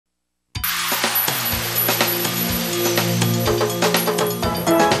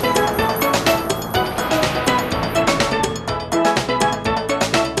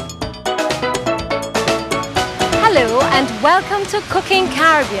to Cooking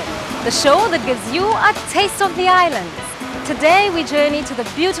Caribbean, the show that gives you a taste of the islands. Today we journey to the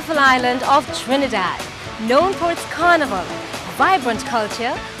beautiful island of Trinidad, known for its carnival, vibrant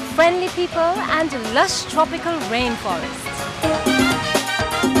culture, friendly people and lush tropical rainforests.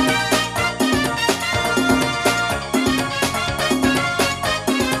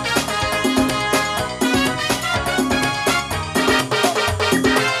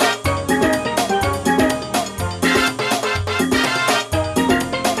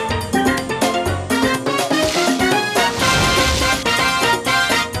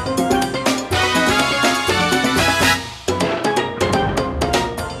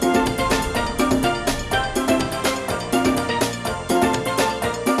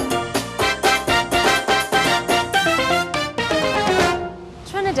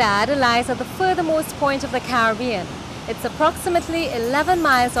 Trinidad lies at the furthermost point of the Caribbean. It's approximately 11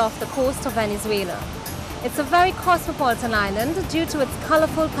 miles off the coast of Venezuela. It's a very cosmopolitan island due to its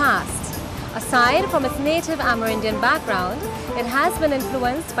colorful past. Aside from its native Amerindian background, it has been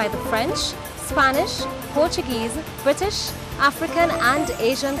influenced by the French, Spanish, Portuguese, British, African and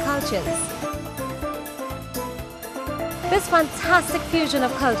Asian cultures. This fantastic fusion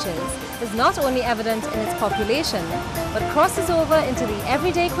of cultures is not only evident in its population, but crosses over into the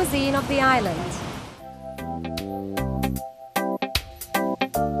everyday cuisine of the island.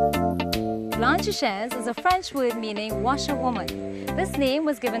 Blanchisseuse is a French word meaning washerwoman. This name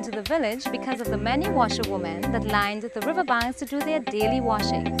was given to the village because of the many washerwomen that lined the riverbanks to do their daily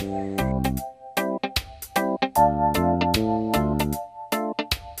washing.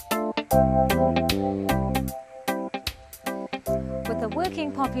 With a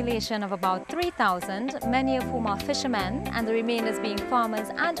working population of about 3,000, many of whom are fishermen and the remainders being farmers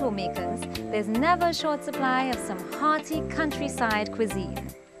and homemakers, there's never a short supply of some hearty countryside cuisine.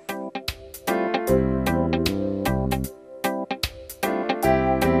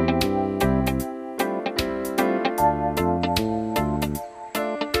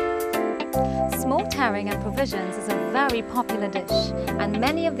 Smoked herring and provisions is a very popular dish, and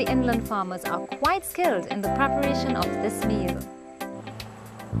many of the inland farmers are quite skilled in the preparation of this meal.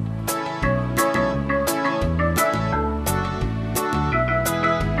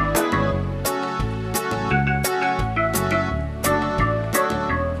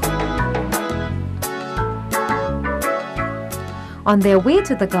 On their way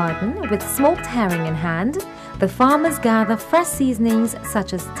to the garden, with smoked herring in hand, the farmers gather fresh seasonings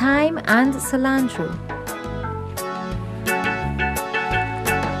such as thyme and cilantro.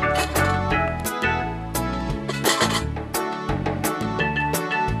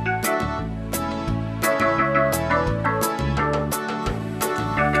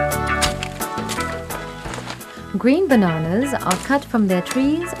 Green bananas are cut from their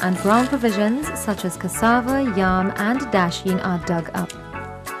trees and brown provisions such as cassava, yam and dasheen are dug up.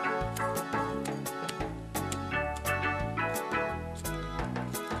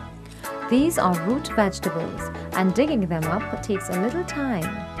 These are root vegetables and digging them up takes a little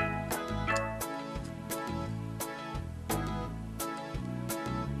time.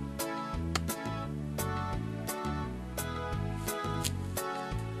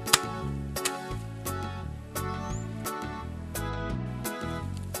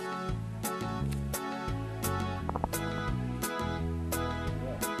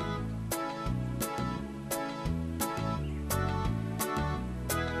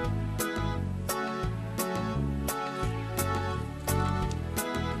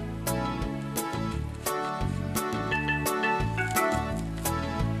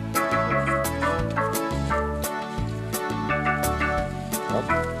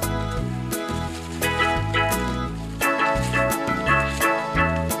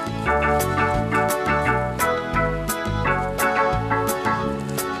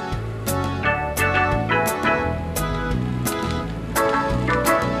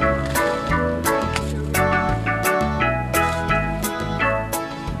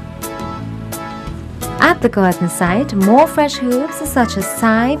 At the garden site, more fresh herbs such as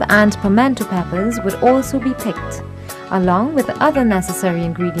chive and pimento peppers would also be picked, along with other necessary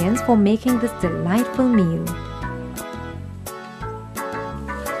ingredients for making this delightful meal.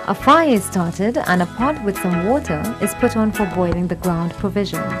 A fire is started and a pot with some water is put on for boiling the ground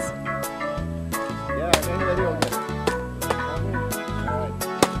provisions.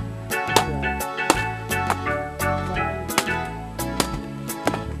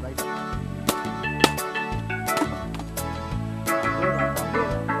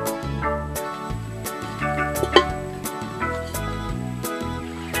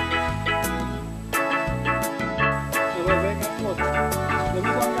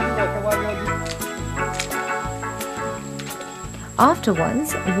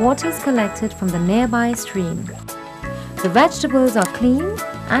 Afterwards, water is collected from the nearby stream. The vegetables are cleaned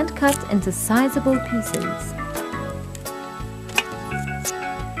and cut into sizable pieces.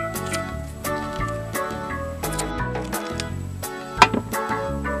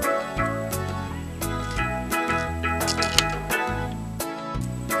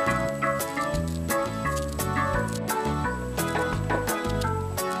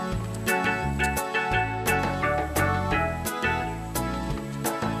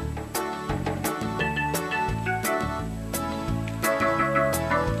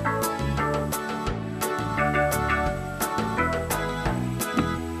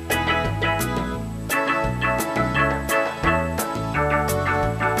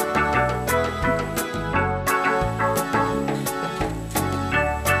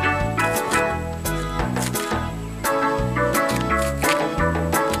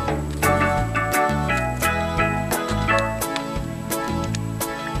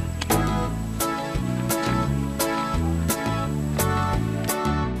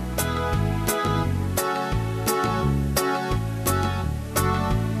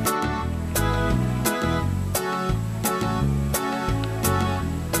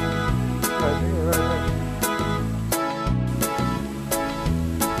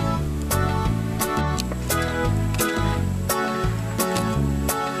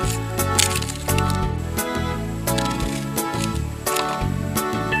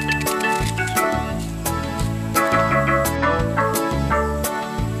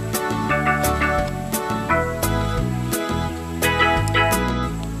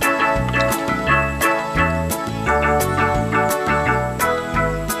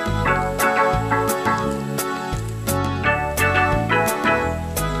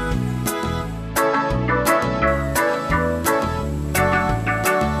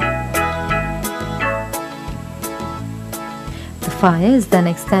 Fire is then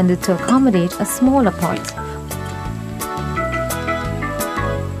extended to accommodate a smaller pot.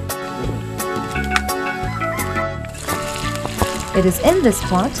 It is in this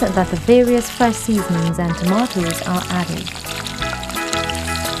pot that the various fresh seasonings and tomatoes are added.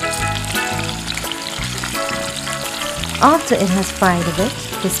 After it has fried a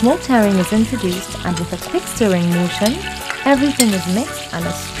bit, the smoked herring is introduced, and with a quick stirring motion, everything is mixed and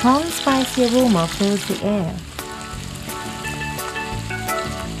a strong spicy aroma fills the air.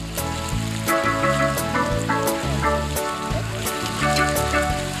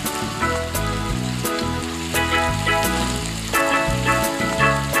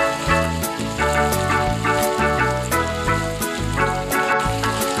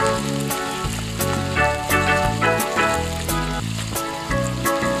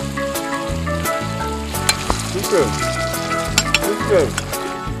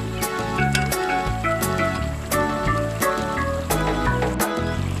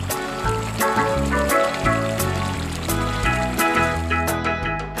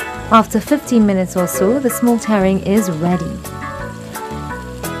 After 15 minutes or so, the smoked herring is ready.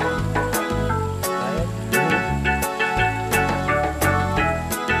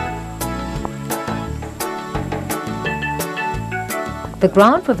 The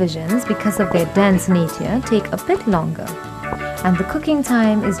ground provisions, because of their dense nature, take a bit longer, and the cooking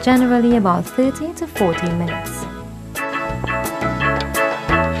time is generally about 30 to 40 minutes.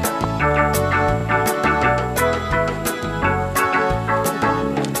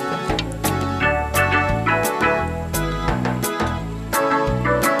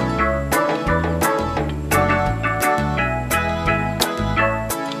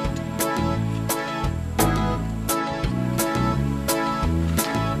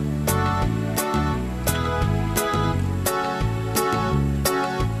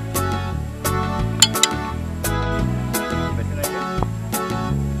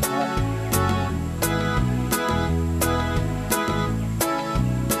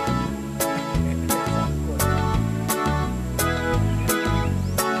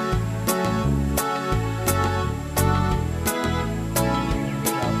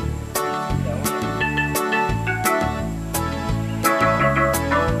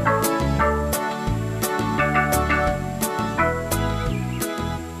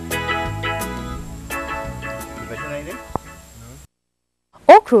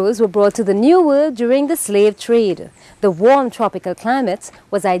 Ocros were brought to the New World during the slave trade. The warm tropical climate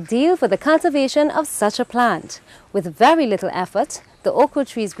was ideal for the cultivation of such a plant. With very little effort, the ocro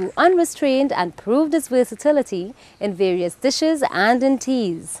trees grew unrestrained and proved its versatility in various dishes and in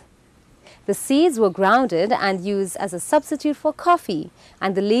teas. The seeds were grounded and used as a substitute for coffee,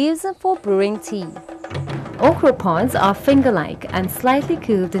 and the leaves for brewing tea. Ocro pods are finger-like and slightly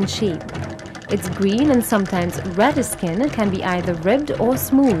curved in shape. Its green and sometimes reddish skin can be either ribbed or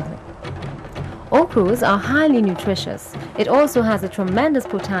smooth. Ocros are highly nutritious. It also has a tremendous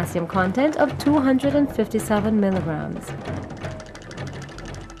potassium content of 257 milligrams.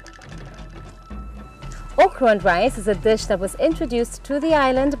 Ocro and rice is a dish that was introduced to the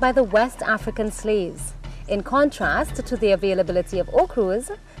island by the West African slaves. In contrast to the availability of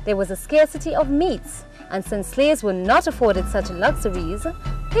ocros, there was a scarcity of meats, and since slaves were not afforded such luxuries,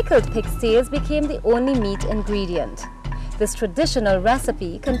 pickled pig's tails became the only meat ingredient. This traditional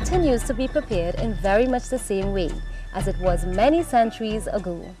recipe continues to be prepared in very much the same way as it was many centuries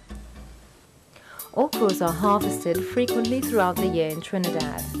ago. Ocros are harvested frequently throughout the year in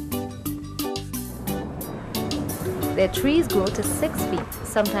Trinidad. Their trees grow to 6 feet,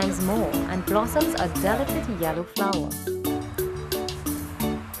 sometimes more, and blossoms a delicate yellow flower.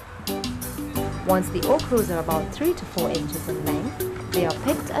 Once the ocros are about 3 to 4 inches in length, they are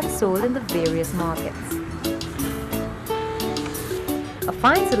picked and sold in the various markets. A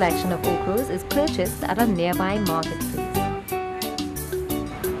fine selection of ocros is purchased at a nearby marketplace.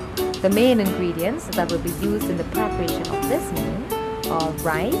 The main ingredients that will be used in the preparation of this meal are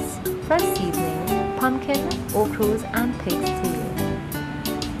rice, fresh seasoning, pumpkin, ocros, and pig's tail.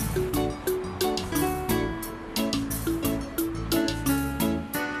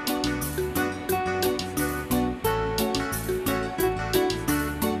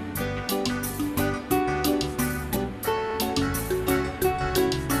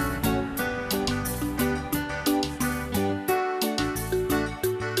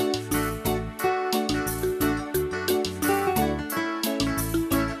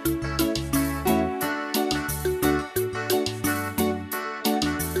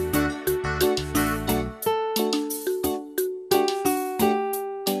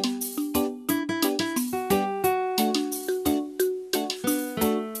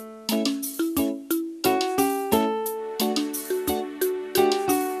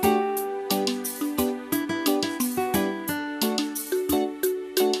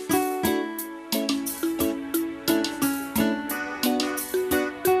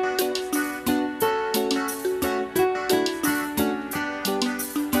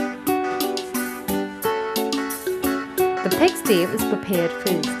 The pig's tail is prepared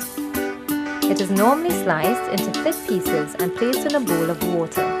first. It is normally sliced into thick pieces and placed in a bowl of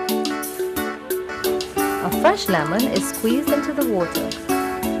water. A fresh lemon is squeezed into the water.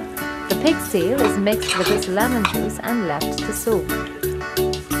 The pig's tail is mixed with this lemon juice and left to soak.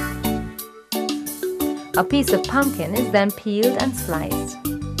 A piece of pumpkin is then peeled and sliced.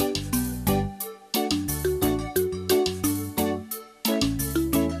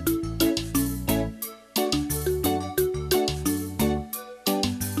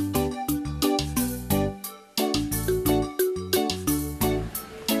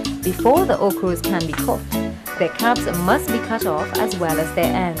 Before the ocros can be cooked, their caps must be cut off as well as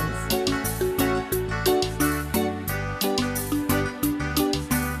their ends.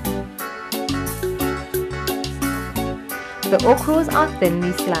 The ocros are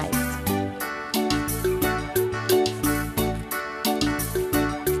thinly sliced.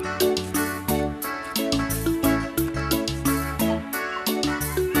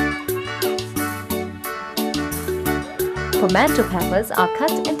 Pimento peppers are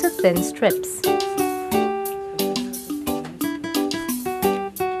cut into thin strips.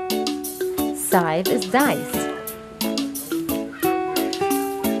 Chive is diced.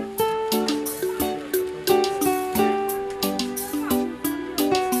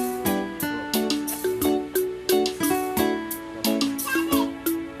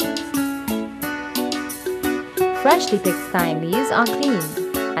 Freshly picked thyme leaves are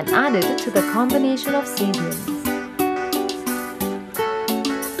cleaned and added to the combination of seasonings.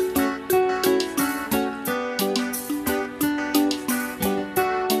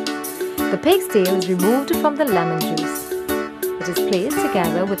 The pig's tail is removed from the lemon juice. It is placed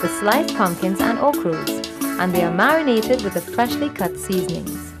together with the sliced pumpkins and ocros, and they are marinated with the freshly cut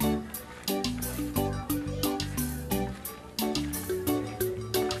seasonings.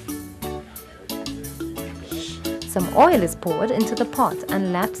 Some oil is poured into the pot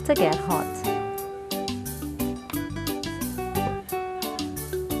and left to get hot.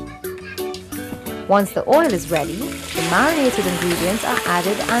 Once the oil is ready, the marinated ingredients are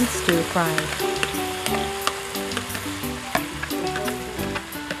added and stir-fried.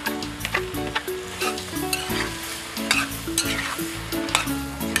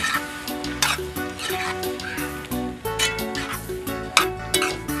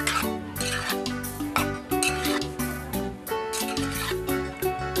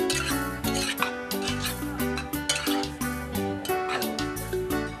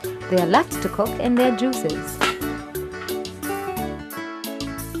 They are left to cook in their juices.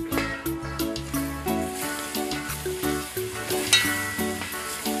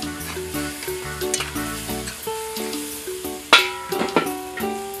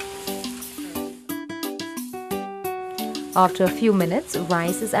 After a few minutes,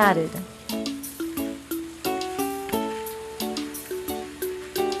 rice is added.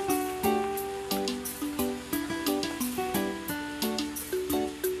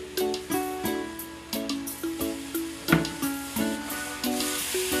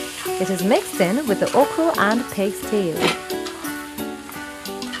 It is mixed in with the okra and pig's tail.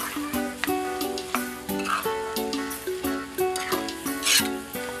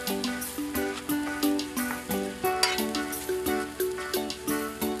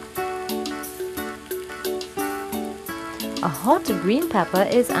 A hot green pepper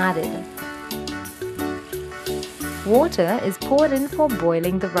is added. Water is poured in for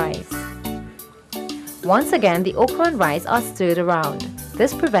boiling the rice. Once again, the okra and rice are stirred around.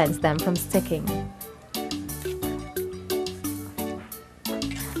 This prevents them from sticking.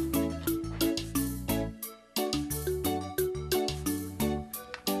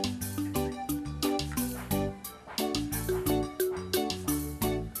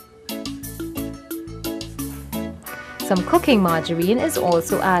 Some cooking margarine is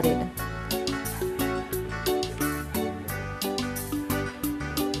also added.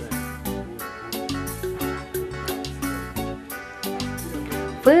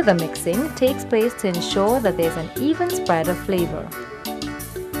 Further mixing takes place to ensure that there is an even spread of flavor.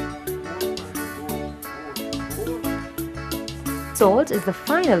 Salt is the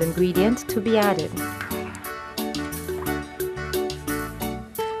final ingredient to be added.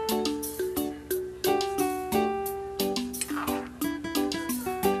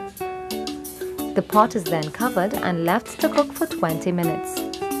 The pot is then covered and left to cook for 20 minutes.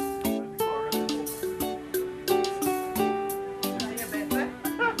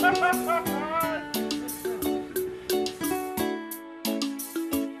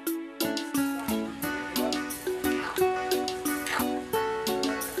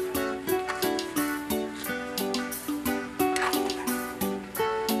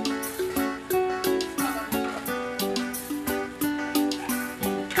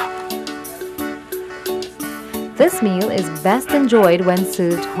 This meal is best enjoyed when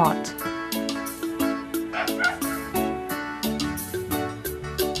served hot.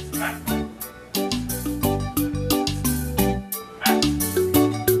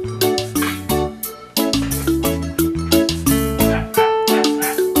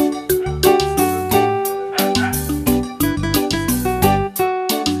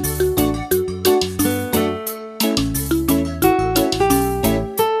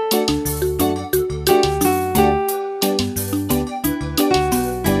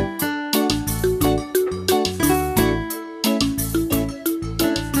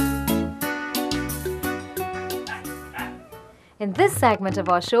 In this segment of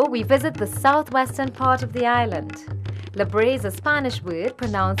our show, we visit the southwestern part of the island. La Brea is a Spanish word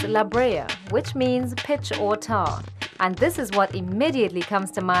pronounced La Brea, which means pitch or tar. And this is what immediately comes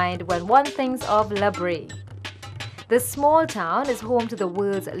to mind when one thinks of La Brea. This small town is home to the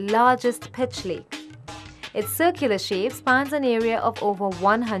world's largest pitch lake. Its circular shape spans an area of over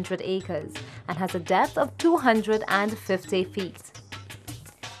 100 acres and has a depth of 250 feet.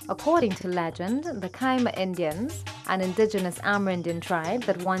 According to legend, the Kaima Indians, an indigenous Amerindian tribe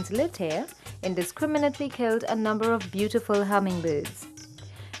that once lived here, indiscriminately killed a number of beautiful hummingbirds.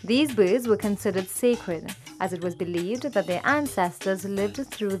 These birds were considered sacred, as it was believed that their ancestors lived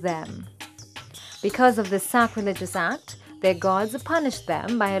through them. Because of this sacrilegious act, their gods punished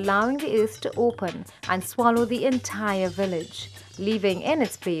them by allowing the earth to open and swallow the entire village, leaving in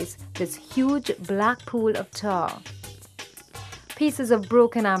its place this huge black pool of tar. Pieces of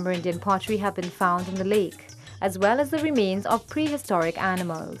broken Amerindian pottery have been found in the lake, as well as the remains of prehistoric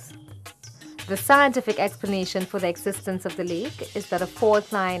animals. The scientific explanation for the existence of the lake is that a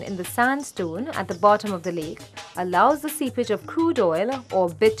fault line in the sandstone at the bottom of the lake allows the seepage of crude oil or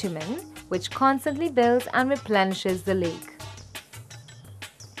bitumen, which constantly builds and replenishes the lake.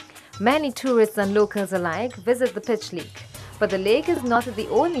 Many tourists and locals alike visit the pitch lake, but the lake is not the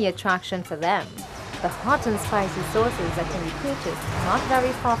only attraction for them. The hot and spicy sauces that can be purchased not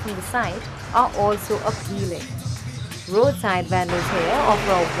very far from the site are also appealing. Roadside vendors here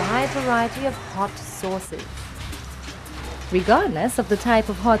offer a wide variety of hot sauces. Regardless of the type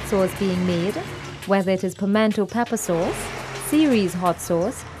of hot sauce being made, whether it is pimento pepper sauce, cerise hot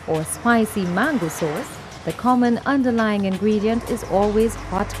sauce, or spicy mango sauce, the common underlying ingredient is always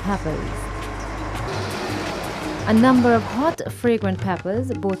hot peppers. A number of hot, fragrant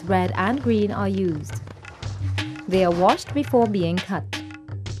peppers, both red and green, are used. They are washed before being cut.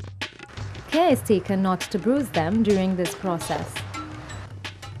 Care is taken not to bruise them during this process.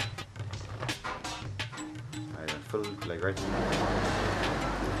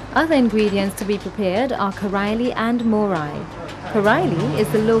 Other ingredients to be prepared are karaili and morai. Karaili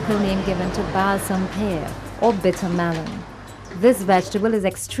is the local name given to balsam pear or bitter melon. This vegetable is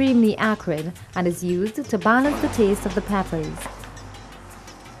extremely acrid and is used to balance the taste of the peppers.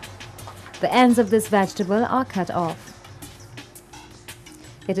 The ends of this vegetable are cut off.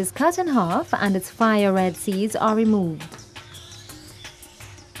 It is cut in half and its fire red seeds are removed.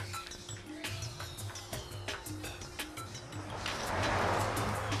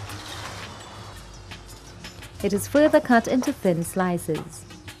 It is further cut into thin slices.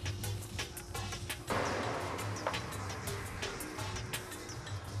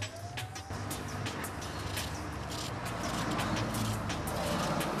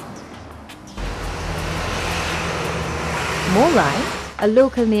 Morai, a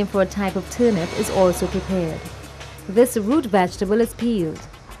local name for a type of turnip, is also prepared. This root vegetable is peeled.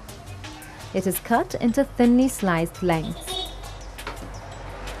 It is cut into thinly sliced lengths.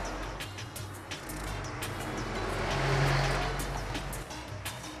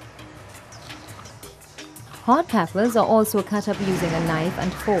 Hot peppers are also cut up using a knife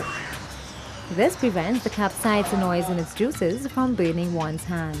and fork. This prevents the capsaicinoids in its juices from burning one's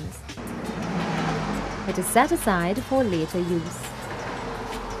hands. It is set aside for later use.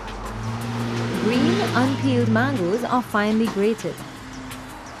 Green, unpeeled mangoes are finely grated.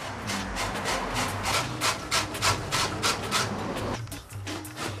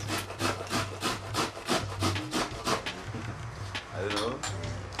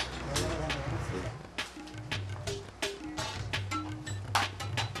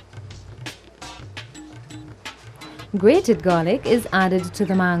 Grated garlic is added to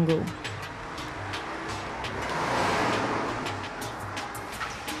the mango.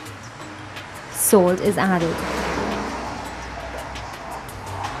 Salt is added.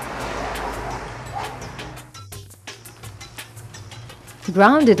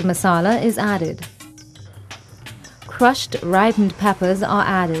 Grounded masala is added. Crushed ripened peppers are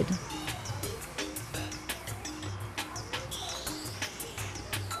added.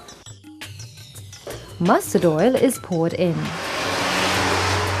 Mustard oil is poured in.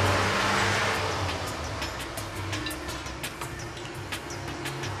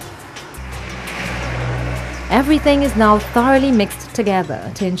 Everything is now thoroughly mixed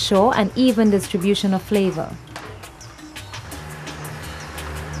together to ensure an even distribution of flavor.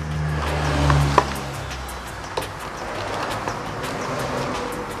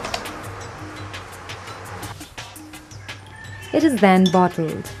 It is then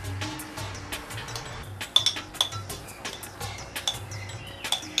bottled.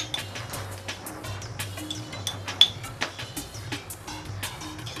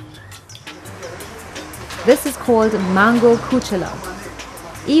 This is called mango kuchela.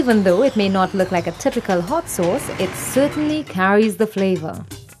 Even though it may not look like a typical hot sauce, it certainly carries the flavor.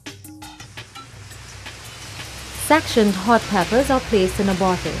 Sectioned hot peppers are placed in a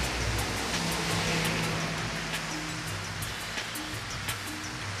bottle.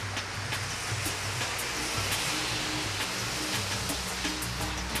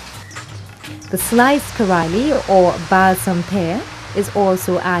 The sliced karaili or balsam pear is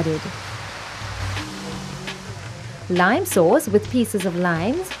also added. Lime sauce with pieces of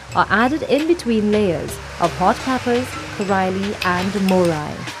limes are added in between layers of hot peppers, karaili and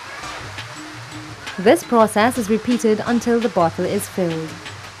morai. This process is repeated until the bottle is filled.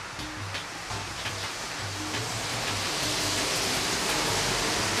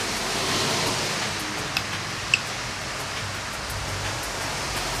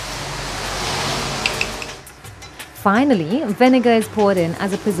 Finally, vinegar is poured in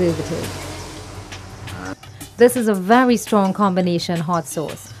as a preservative. This is a very strong combination hot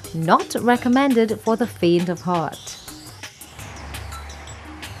sauce, not recommended for the faint of heart.